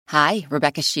Hi,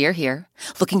 Rebecca Shear here.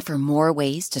 Looking for more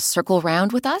ways to circle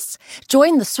round with us?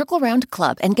 Join the Circle Round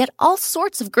Club and get all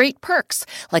sorts of great perks,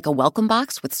 like a welcome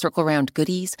box with Circle Round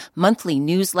goodies, monthly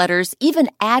newsletters, even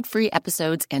ad-free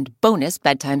episodes, and bonus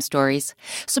bedtime stories.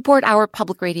 Support our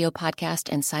public radio podcast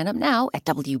and sign up now at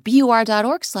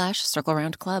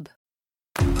wbur.org/circleroundclub.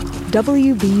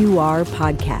 WBUR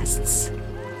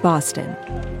Podcasts, Boston.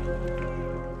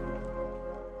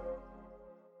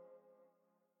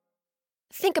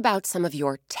 Think about some of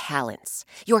your talents,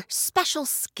 your special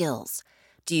skills.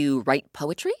 Do you write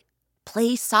poetry?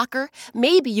 Play soccer?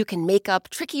 Maybe you can make up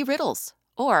tricky riddles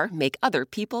or make other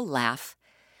people laugh.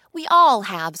 We all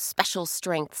have special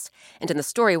strengths, and in the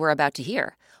story we're about to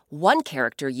hear, one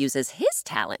character uses his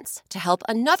talents to help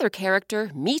another character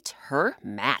meet her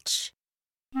match.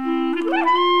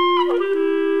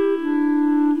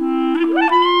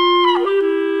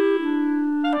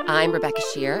 I'm Rebecca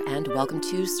Shear, and welcome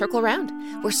to Circle Round,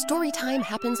 where story time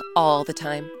happens all the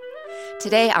time.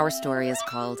 Today, our story is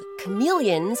called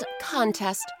Chameleon's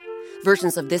Contest.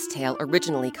 Versions of this tale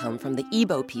originally come from the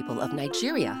Igbo people of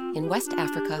Nigeria in West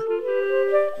Africa.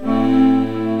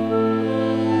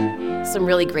 Some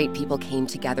really great people came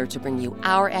together to bring you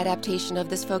our adaptation of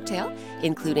this folktale,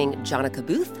 including Jonica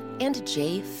Booth and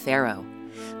Jay Pharoah.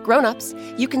 Grown-ups,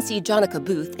 you can see Jonica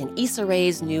Booth in Issa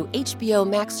Rae's new HBO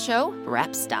Max show,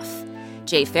 Rap Stuff.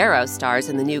 Jay Pharoah stars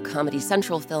in the new Comedy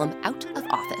Central film Out of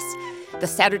Office. The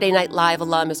Saturday Night Live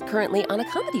alum is currently on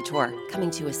a comedy tour,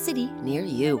 coming to a city near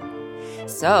you.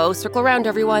 So, circle around,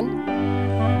 everyone,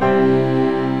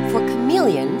 for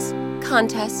Chameleon's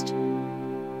Contest.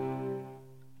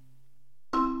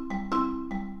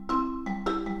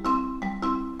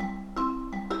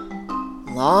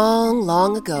 Long,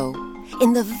 long ago,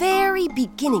 in the very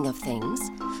beginning of things,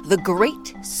 the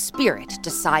Great Spirit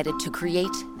decided to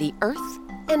create the earth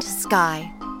and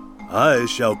sky. I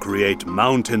shall create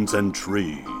mountains and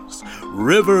trees,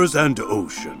 rivers and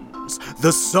oceans,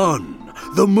 the sun,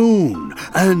 the moon,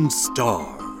 and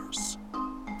stars.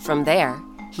 From there,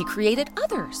 he created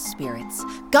other spirits,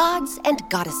 gods and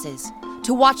goddesses,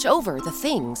 to watch over the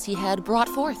things he had brought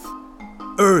forth.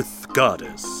 Earth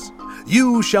Goddess,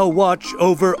 you shall watch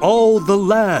over all the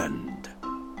land.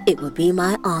 It would be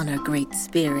my honor, Great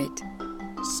Spirit.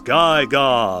 Sky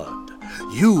God,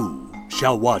 you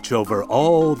shall watch over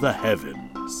all the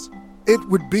heavens. It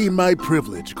would be my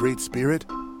privilege, Great Spirit.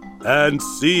 And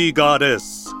Sea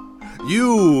Goddess,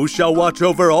 you shall watch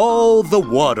over all the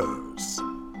waters.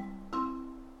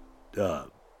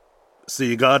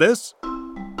 Sea Goddess?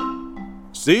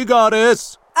 Sea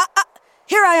Goddess?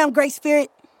 Here I am, Great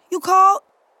Spirit. You called?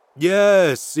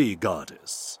 Yes, Sea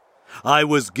Goddess. I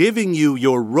was giving you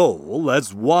your role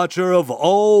as watcher of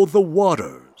all the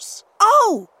waters.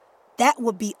 Oh, that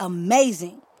would be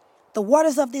amazing. The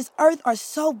waters of this earth are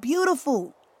so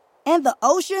beautiful. And the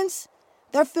oceans,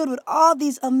 they're filled with all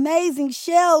these amazing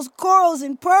shells, corals,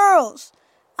 and pearls.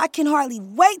 I can hardly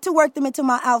wait to work them into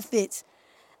my outfits.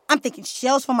 I'm thinking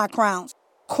shells for my crowns,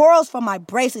 corals for my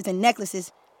bracelets and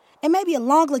necklaces, and maybe a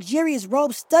long, luxurious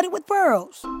robe studded with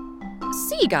pearls.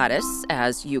 Sea Goddess,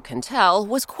 as you can tell,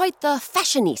 was quite the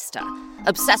fashionista,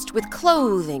 obsessed with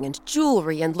clothing and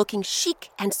jewelry and looking chic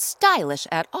and stylish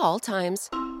at all times.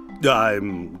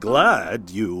 I'm glad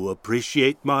you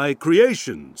appreciate my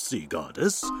creation, Sea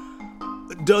Goddess.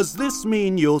 Does this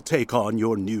mean you'll take on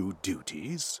your new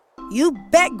duties? You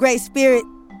bet, Great Spirit.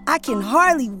 I can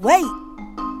hardly wait.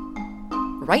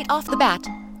 Right off the bat,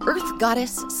 Earth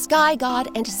Goddess, Sky God,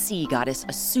 and Sea Goddess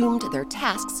assumed their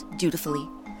tasks dutifully.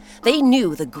 They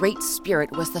knew the Great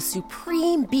Spirit was the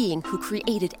supreme being who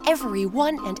created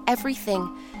everyone and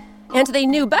everything, and they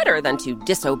knew better than to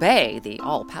disobey the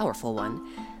all-powerful one.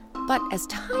 But as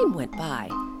time went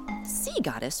by, Sea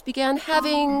Goddess began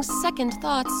having second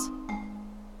thoughts.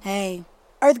 Hey,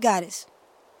 Earth Goddess,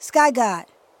 Sky God,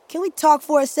 can we talk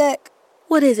for a sec?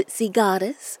 What is it, Sea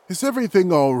Goddess? Is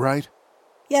everything all right?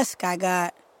 Yes, Sky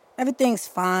God, everything's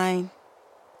fine.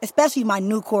 Especially my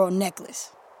new coral necklace.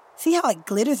 See how it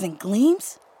glitters and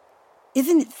gleams?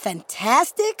 Isn't it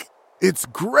fantastic? It's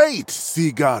great,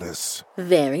 Sea Goddess.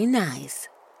 Very nice.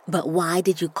 But why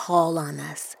did you call on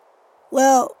us?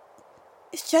 Well,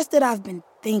 it's just that I've been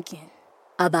thinking.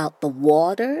 About the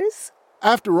waters?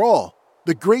 After all,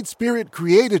 the Great Spirit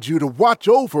created you to watch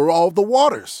over all the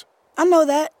waters. I know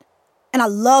that. And I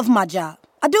love my job.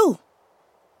 I do.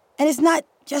 And it's not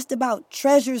just about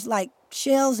treasures like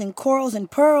shells and corals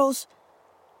and pearls.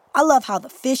 I love how the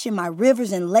fish in my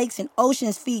rivers and lakes and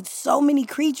oceans feed so many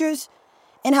creatures,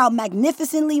 and how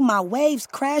magnificently my waves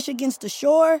crash against the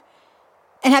shore.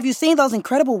 And have you seen those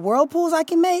incredible whirlpools I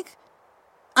can make?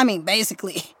 I mean,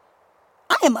 basically,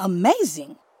 I am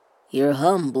amazing. You're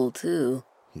humble, too.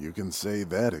 You can say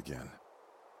that again.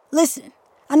 Listen,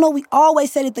 I know we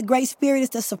always say that the Great Spirit is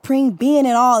the supreme being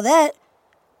and all that,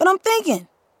 but I'm thinking,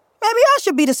 maybe I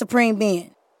should be the supreme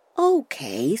being.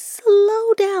 Okay,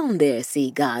 slow down there,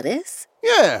 sea goddess.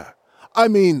 Yeah, I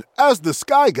mean, as the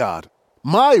sky god,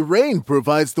 my rain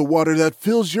provides the water that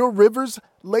fills your rivers,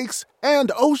 lakes,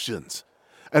 and oceans.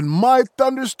 And my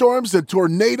thunderstorms and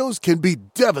tornadoes can be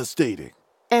devastating.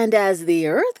 And as the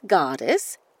earth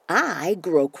goddess, I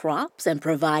grow crops and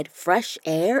provide fresh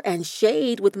air and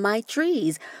shade with my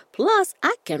trees. Plus,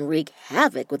 I can wreak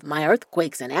havoc with my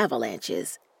earthquakes and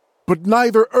avalanches. But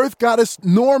neither Earth Goddess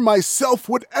nor myself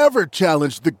would ever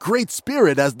challenge the Great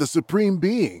Spirit as the supreme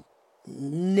being.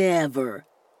 Never.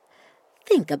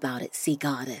 Think about it, Sea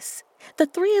Goddess. The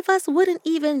three of us wouldn't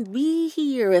even be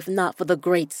here if not for the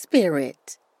Great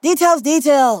Spirit.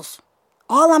 Details.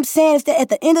 All I'm saying is that at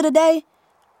the end of the day,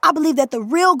 I believe that the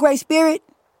real Great Spirit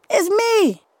is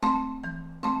me.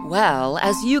 Well,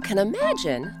 as you can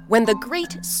imagine, when the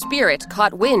Great Spirit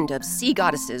caught wind of Sea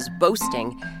Goddess's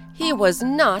boasting, he was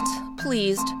not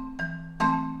pleased.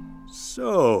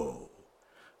 So,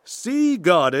 Sea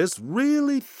Goddess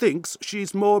really thinks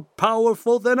she's more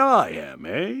powerful than I am,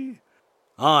 eh?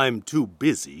 I'm too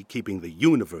busy keeping the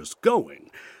universe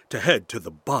going to head to the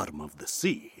bottom of the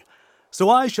sea. So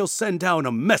I shall send down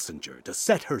a messenger to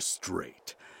set her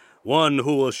straight. One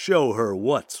who will show her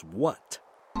what's what.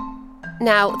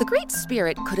 Now, the Great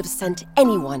Spirit could have sent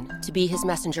anyone to be his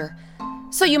messenger.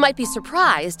 So you might be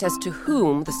surprised as to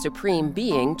whom the Supreme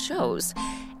Being chose.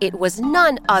 It was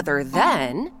none other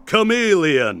than...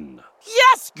 Chameleon!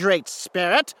 Yes, Great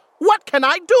Spirit! What can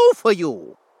I do for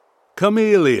you?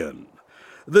 Chameleon,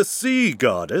 the Sea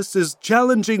Goddess is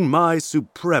challenging my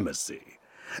supremacy,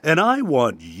 and I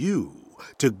want you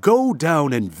to go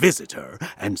down and visit her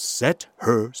and set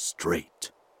her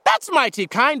straight. That's mighty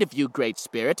kind of you, Great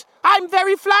Spirit. I'm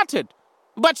very flattered.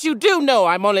 But you do know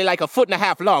I'm only like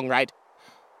 1.5 feet long, right?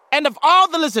 And of all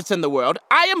the lizards in the world,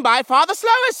 I am by far the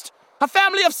slowest. A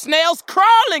family of snails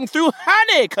crawling through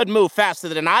honey could move faster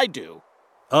than I do.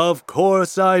 Of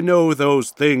course I know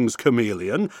those things,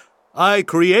 Chameleon. I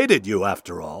created you,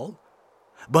 after all.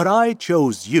 But I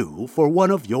chose you for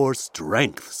one of your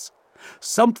strengths.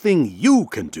 Something you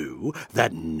can do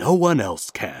that no one else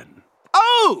can.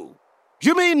 Oh!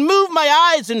 You mean move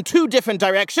my eyes in 2 different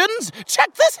directions?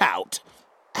 Check this out.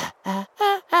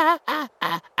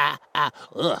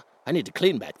 Ugh, I need to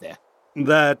clean back there.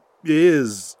 That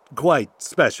is quite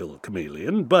special,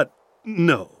 Chameleon, but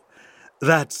no,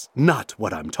 that's not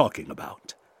what I'm talking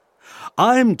about.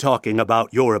 I'm talking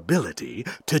about your ability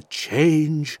to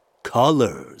change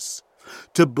colors,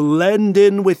 to blend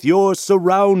in with your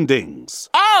surroundings.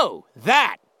 Oh,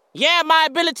 that! Yeah, my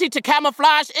ability to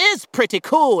camouflage is pretty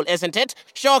cool, isn't it?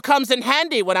 Sure comes in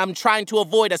handy when I'm trying to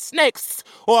avoid a snake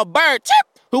or a bird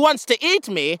who wants to eat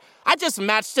me. I just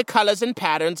match the colors and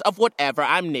patterns of whatever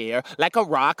I'm near, like a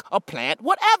rock, a plant,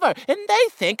 whatever, and they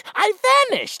think I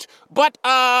vanished. But,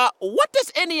 what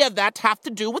does any of that have to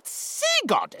do with Sea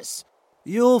Goddess?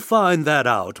 You'll find that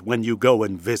out when you go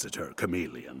and visit her,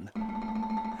 Chameleon.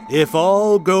 If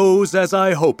all goes as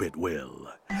I hope it will,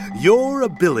 your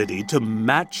ability to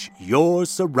match your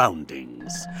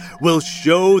surroundings will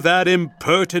show that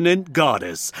impertinent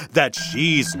goddess that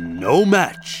she's no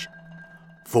match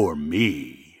for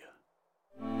me.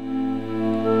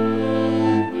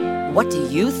 What do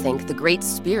you think the Great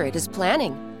Spirit is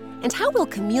planning? And how will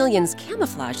Chameleon's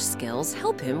camouflage skills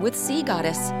help him with Sea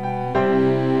Goddess?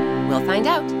 We'll find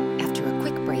out after a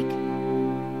quick break.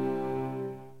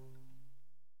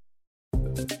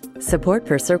 Support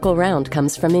for Circle Round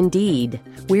comes from Indeed.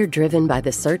 We're driven by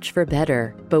the search for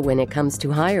better, but when it comes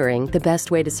to hiring, the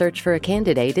best way to search for a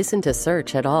candidate isn't to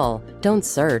search at all. Don't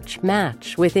search,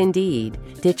 match with Indeed.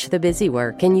 Ditch the busy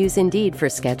work and use Indeed for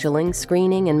scheduling,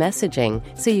 screening, and messaging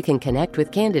so you can connect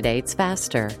with candidates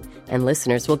faster. And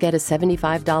listeners will get a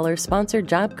 $75 sponsored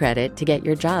job credit to get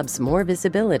your jobs more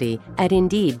visibility at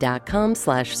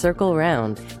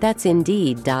Indeed.com/circleround. That's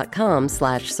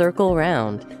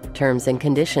Indeed.com/circleround. Terms and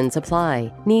conditions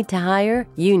apply. Need to hire?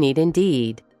 You need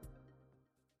Indeed.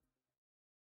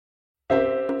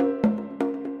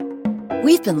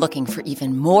 We've been looking for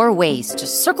even more ways to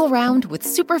circle round with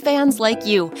superfans like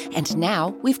you, and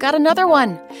now we've got another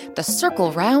one, the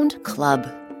Circle Round Club.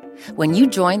 When you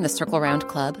join the Circle Round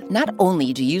Club, not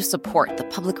only do you support the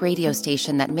public radio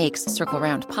station that makes Circle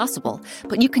Round possible,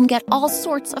 but you can get all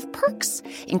sorts of perks,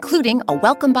 including a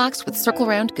welcome box with Circle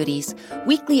Round goodies,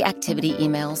 weekly activity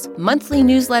emails, monthly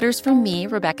newsletters from me,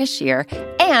 Rebecca Shear,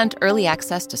 and early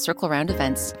access to Circle Round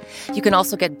events. You can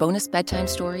also get bonus bedtime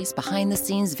stories,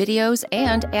 behind-the-scenes videos,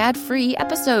 and ad-free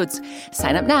episodes.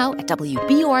 Sign up now at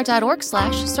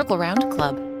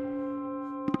wbur.org/circleroundclub.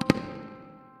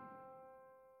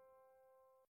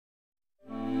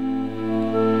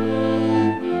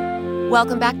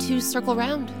 Welcome back to Circle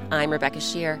Round. I'm Rebecca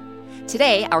Shear.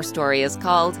 Today, our story is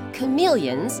called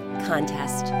Chameleon's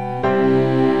Contest.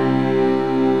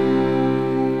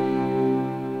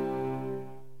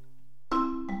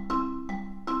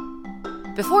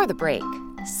 Before the break,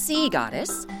 Sea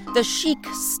Goddess, the chic,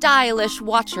 stylish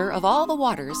watcher of all the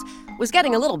waters, was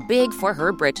getting a little big for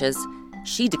her britches.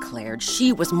 She declared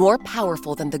she was more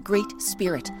powerful than the Great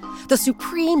Spirit, the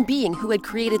supreme being who had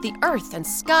created the earth and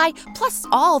sky, plus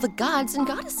all the gods and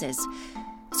goddesses.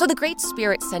 So the Great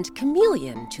Spirit sent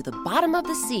Chameleon to the bottom of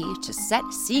the sea to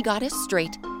set Sea Goddess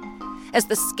straight. As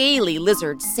the scaly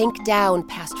lizard sank down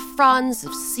past fronds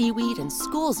of seaweed and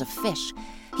schools of fish,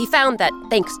 he found that,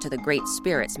 thanks to the Great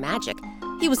Spirit's magic,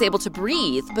 he was able to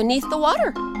breathe beneath the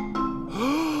water.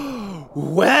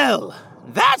 Well,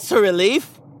 that's a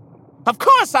relief. Of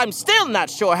course, I'm still not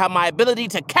sure how my ability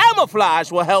to camouflage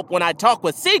will help when I talk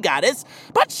with Sea Goddess,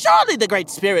 but surely the Great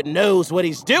Spirit knows what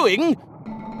he's doing.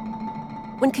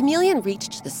 When Chameleon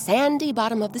reached the sandy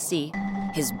bottom of the sea,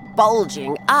 his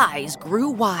bulging eyes grew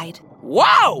wide.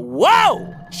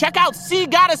 Whoa! Check out Sea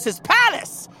Goddess's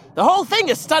palace! The whole thing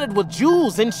is studded with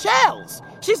jewels and shells.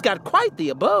 She's got quite the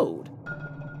abode.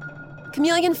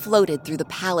 Chameleon floated through the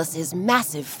palace's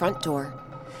massive front door.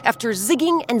 After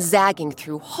zigging and zagging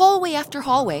through hallway after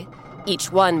hallway,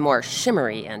 each one more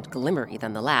shimmery and glimmery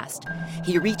than the last,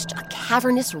 he reached a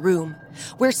cavernous room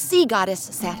where Sea Goddess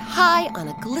sat high on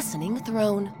a glistening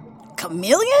throne.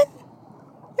 Chameleon?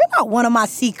 You're not one of my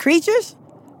sea creatures.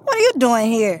 What are you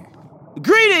doing here?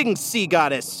 Greetings, Sea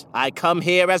Goddess. I come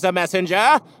here as a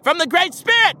messenger from the Great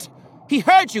Spirit. He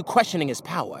heard you questioning his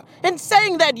power and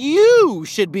saying that you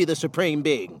should be the supreme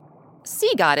being.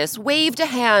 Sea Goddess waved a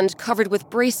hand covered with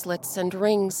bracelets and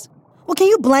rings. Well, can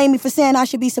you blame me for saying I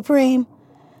should be supreme?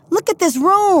 Look at this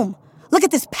room. Look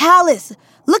at this palace.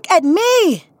 Look at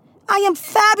me. I am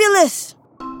fabulous.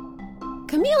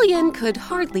 Chameleon could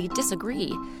hardly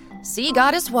disagree. Sea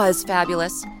Goddess was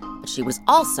fabulous, but she was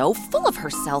also full of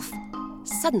herself.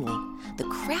 Suddenly, the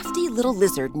crafty little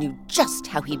lizard knew just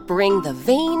how he'd bring the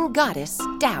vain goddess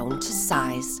down to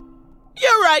size.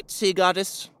 You're right, Sea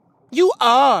Goddess. You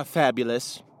are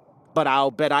fabulous. But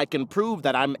I'll bet I can prove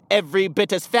that I'm every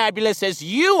bit as fabulous as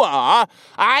you are.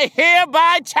 I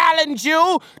hereby challenge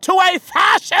you to a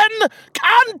fashion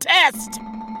contest!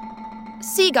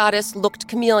 Sea Goddess looked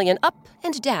Chameleon up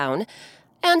and down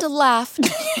and laughed.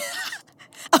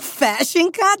 A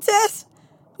fashion contest?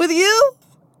 With you?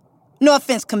 No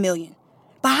offense, Chameleon,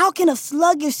 but how can a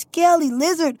sluggish, scaly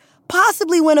lizard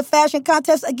possibly win a fashion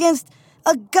contest against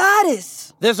a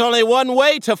goddess? There's only one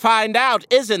way to find out,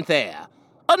 isn't there?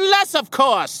 Unless, of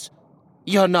course,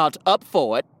 you're not up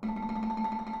for it.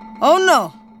 Oh,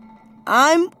 no.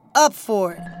 I'm up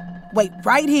for it. Wait,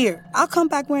 right here. I'll come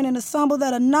back wearing an ensemble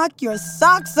that'll knock your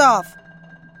socks off.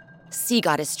 Sea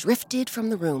Goddess drifted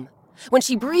from the room. When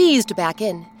she breezed back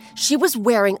in, she was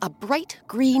wearing a bright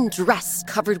green dress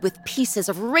covered with pieces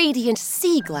of radiant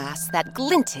sea glass that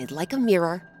glinted like a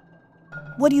mirror.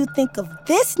 What do you think of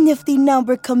this nifty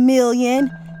number,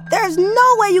 Chameleon? There's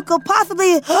no way you could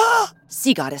possibly...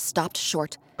 Sea Goddess stopped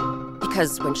short,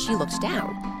 because when she looked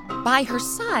down, by her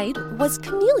side was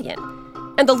Chameleon,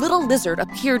 and the little lizard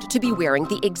appeared to be wearing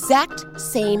the exact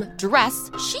same dress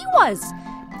she was.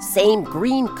 Same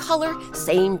green color,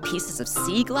 same pieces of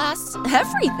sea glass,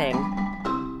 everything.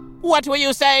 What were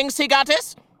you saying, Sea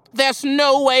Goddess? There's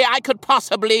no way I could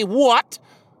possibly what?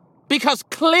 Because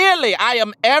clearly I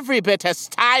am every bit as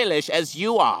stylish as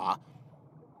you are.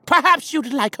 Perhaps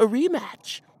you'd like a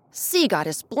rematch. Sea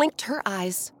Goddess blinked her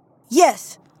eyes.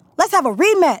 Yes, let's have a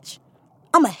rematch.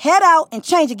 I'ma head out and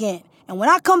change again. And when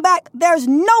I come back, there's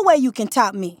no way you can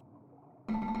top me.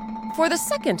 For the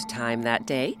second time that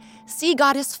day, Sea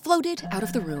Goddess floated out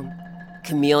of the room.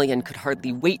 Chameleon could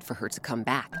hardly wait for her to come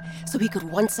back, so he could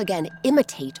once again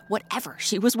imitate whatever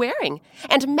she was wearing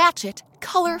and match it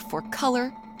color for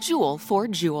color, jewel for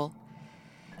jewel.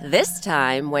 This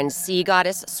time, when Sea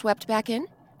Goddess swept back in,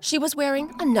 she was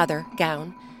wearing another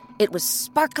gown. It was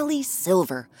sparkly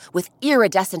silver, with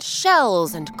iridescent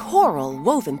shells and coral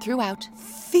woven throughout.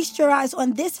 Feast your eyes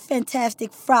on this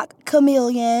fantastic frock,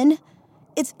 Chameleon.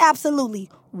 It's absolutely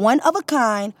one of a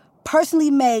kind, personally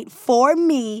made for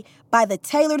me by the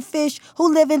tailored fish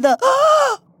who live in the...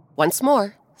 Once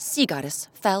more, Sea Goddess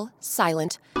fell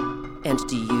silent. And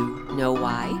do you know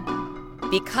why?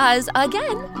 Because,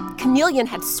 again, Chameleon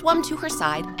had swum to her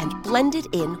side and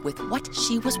blended in with what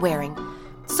she was wearing.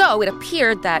 So it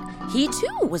appeared that he,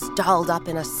 too, was dolled up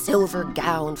in a silver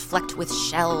gown flecked with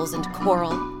shells and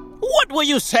coral. What were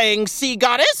you saying, sea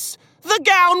goddess? The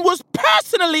gown was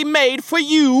personally made for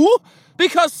you?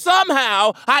 Because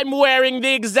somehow I'm wearing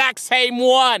the exact same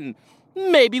one.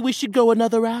 Maybe we should go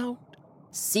another round.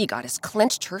 Sea Goddess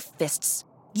clenched her fists.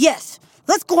 Yes,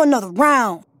 let's go another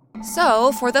round.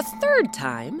 So, for the third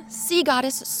time, Sea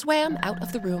Goddess swam out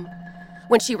of the room.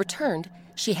 When she returned,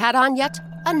 she had on yet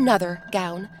another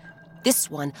gown.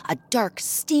 This one a dark,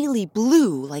 steely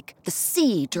blue like the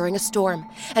sea during a storm,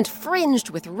 and fringed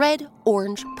with red,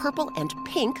 orange, purple, and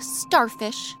pink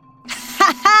starfish.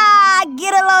 Ha ha!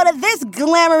 Get a load of this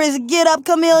glamorous get-up,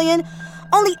 Chameleon.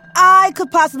 Only I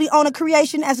could possibly own a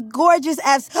creation as gorgeous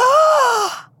as...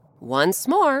 Once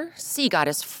more, Sea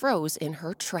Goddess froze in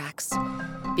her tracks.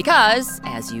 Because,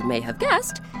 as you may have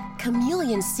guessed,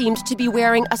 Chameleon seemed to be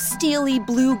wearing a steely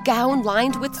blue gown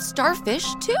lined with starfish,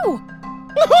 too.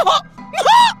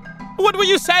 What were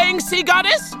you saying, sea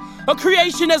goddess? A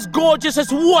creation as gorgeous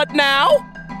as what now?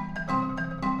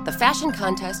 The fashion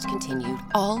contest continued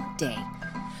all day.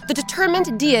 The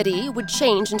determined deity would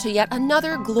change into yet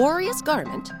another glorious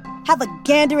garment. Have a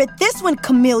gander at this one,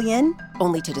 Chameleon.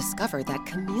 Only to discover that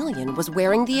Chameleon was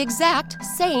wearing the exact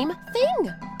same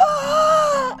thing.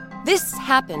 This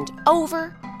happened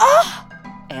over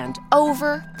and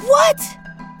over. What?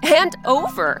 And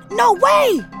over. No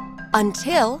way!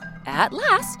 Until, at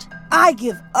last... I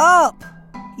give up.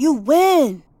 You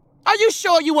win. Are you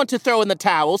sure you want to throw in the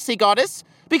towel, sea goddess?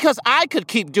 Because I could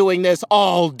keep doing this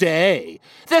all day.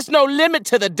 There's no limit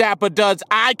to the dapper duds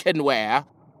I can wear.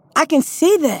 I can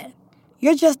see that.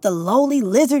 You're just the lowly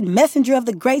lizard messenger of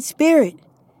the Great Spirit.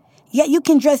 Yet you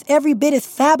can dress every bit as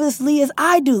fabulously as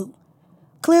I do.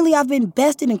 Clearly I've been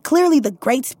bested, and clearly the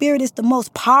Great Spirit is the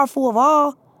most powerful of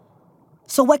all.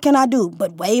 So what can I do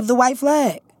but wave the white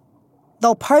flag?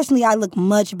 Though personally I look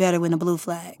much better in a blue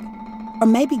flag. Or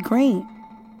maybe green.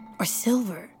 Or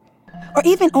silver. Or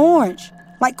even orange.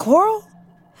 Like coral?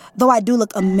 Though I do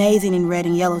look amazing in red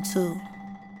and yellow too.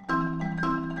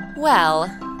 Well,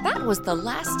 that was the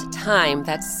last time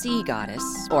that Sea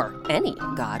Goddess, or any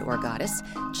god or goddess,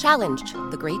 challenged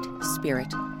the Great Spirit.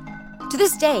 To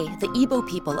this day, the Igbo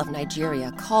people of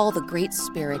Nigeria call the Great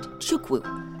Spirit Chukwu,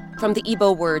 from the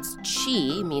Igbo words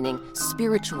chi, meaning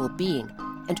spiritual being,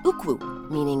 and ukwu,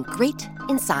 meaning great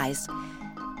in size.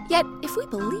 Yet, if we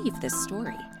believe this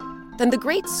story, then the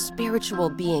great spiritual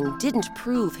being didn't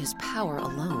prove his power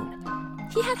alone.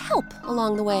 He had help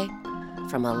along the way,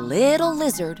 from a little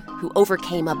lizard who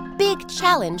overcame a big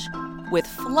challenge with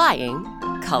flying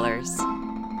colors.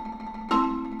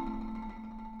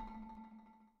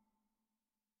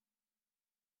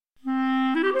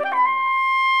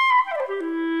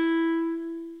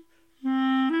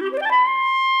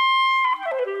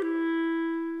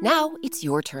 Now it's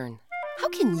your turn. How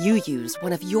can you use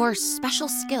one of your special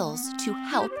skills to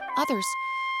help others?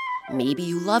 Maybe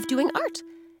you love doing art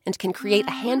and can create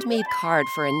a handmade card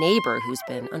for a neighbor who's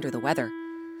been under the weather.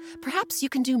 Perhaps you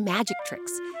can do magic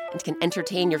tricks and can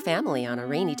entertain your family on a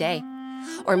rainy day.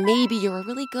 Or maybe you're a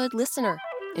really good listener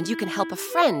and you can help a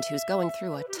friend who's going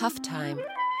through a tough time.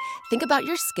 Think about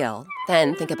your skill,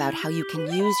 then think about how you can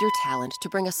use your talent to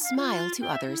bring a smile to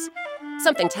others.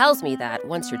 Something tells me that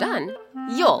once you're done,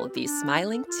 you'll be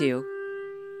smiling too.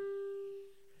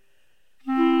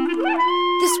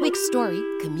 This week's story,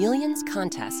 Chameleon's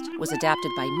Contest, was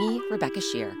adapted by me, Rebecca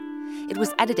Shear. It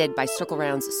was edited by Circle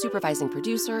Round's supervising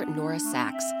producer, Nora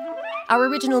Sachs. Our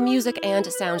original music and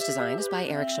sound design is by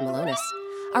Eric Chameleon.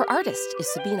 Our artist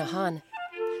is Sabina Hahn.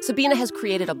 Sabina has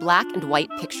created a black and white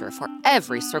picture for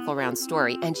every Circle Round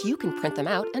story, and you can print them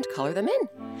out and color them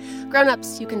in.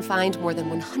 Grown-ups, you can find more than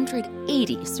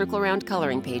 180 Circle Round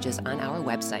coloring pages on our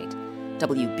website,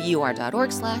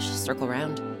 wbur.org/Circle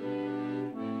Round.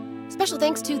 Special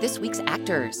thanks to this week's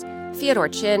actors, Theodore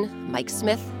Chin, Mike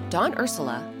Smith, Dawn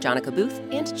Ursula, Jonica Booth,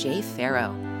 and Jay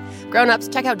Pharoah. Grown-ups,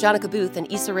 check out Jonica Booth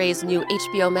and Issa Rae's new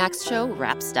HBO Max show,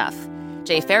 Rap Stuff.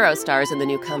 Jay Pharoah stars in the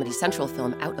new Comedy Central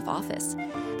film Out of Office.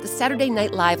 The Saturday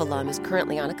Night Live alum is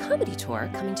currently on a comedy tour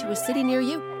coming to a city near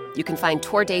you. You can find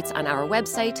tour dates on our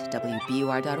website,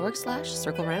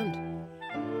 wbur.org/Circle Round.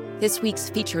 This week's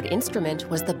featured instrument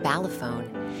was the balafone.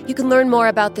 You can learn more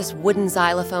about this wooden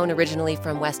xylophone originally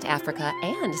from West Africa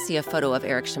and see a photo of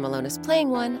Eric Chameleon playing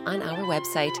one on our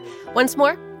website. Once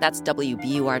more, that's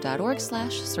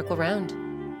wbur.org/Circle Round.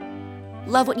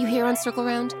 Love what you hear on Circle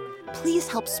Round? Please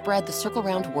help spread the Circle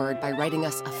Round word by writing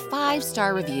us a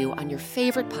 5-star review on your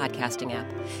favorite podcasting app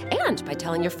and by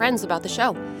telling your friends about the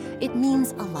show. It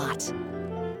means a lot.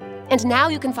 And now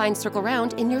you can find Circle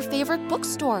Round in your favorite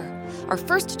bookstore. Our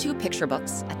first 2 picture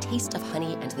books, A Taste of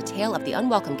Honey and The Tale of the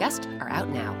Unwelcome Guest, are out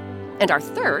now. And our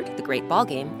third, The Great Ball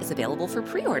Game, is available for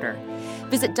pre-order.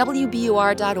 Visit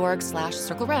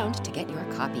wbur.org/Circle Round to get your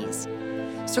copies.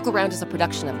 Circle Round is a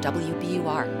production of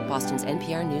WBUR, Boston's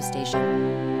NPR news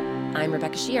station. I'm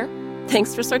Rebecca Shear.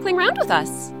 Thanks for circling round with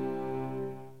us.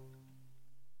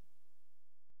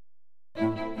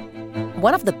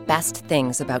 One of the best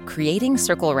things about creating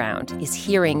Circle Round is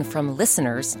hearing from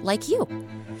listeners like you.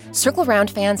 Circle Round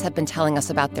fans have been telling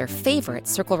us about their favorite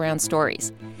Circle Round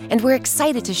stories, and we're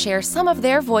excited to share some of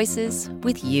their voices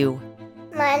with you.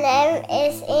 My name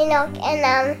is Enoch, and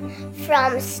I'm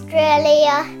from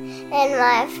Australia, and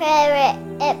my favorite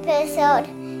episode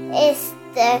is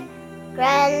the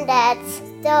Granddad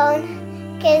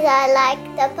Stone, because I like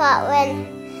the part when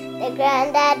the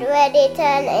granddad really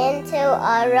turned into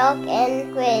a rock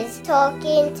and was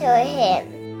talking to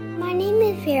him. My name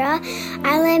is Vera.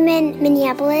 I live in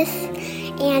Minneapolis,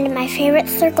 and my favorite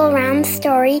Circle Round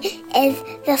story is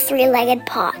The Three-Legged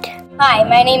Pot. Hi,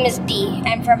 my name is Dee.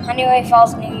 I'm from Honeyway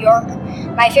Falls, New York.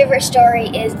 My favorite story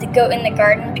is The Goat in the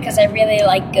Garden because I really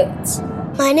like goats.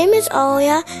 My name is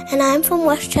Alia, and I'm from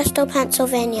Westchester,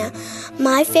 Pennsylvania.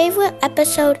 My favorite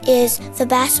episode is The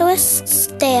Basilisk's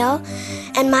Tale,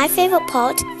 and my favorite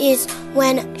part is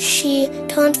when she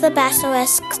turns the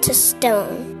basilisk to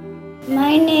stone.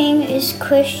 My name is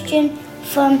Christian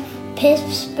from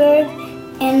Pittsburgh,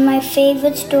 and my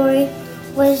favorite story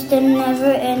was the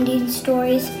Never-Ending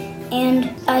Stories, and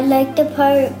I like the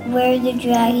part where the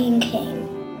dragon came.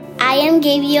 I am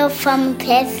Gabriel from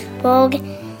Pittsburgh.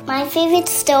 My favorite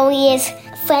story is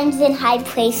Friends in High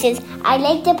Places. I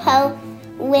like the part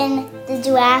when the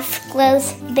giraffe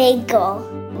grows bagel.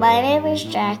 My name is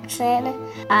Jackson.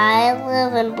 I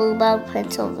live in Blue Mountain,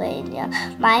 Pennsylvania.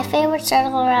 My favorite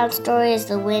Circle Round story is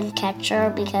The Wind Catcher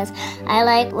because I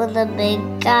like when the big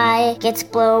guy gets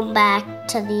blown back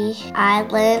to the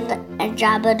island and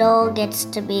Jabadol gets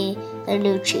to be the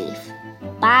new chief.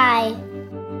 Bye.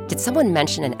 Did someone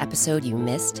mention an episode you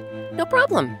missed? No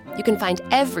problem. You can find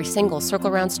every single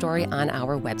Circle Round story on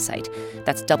our website.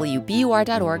 That's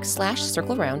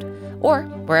wbur.org/Circle Round, or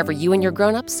wherever you and your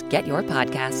grown-ups get your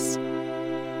podcasts.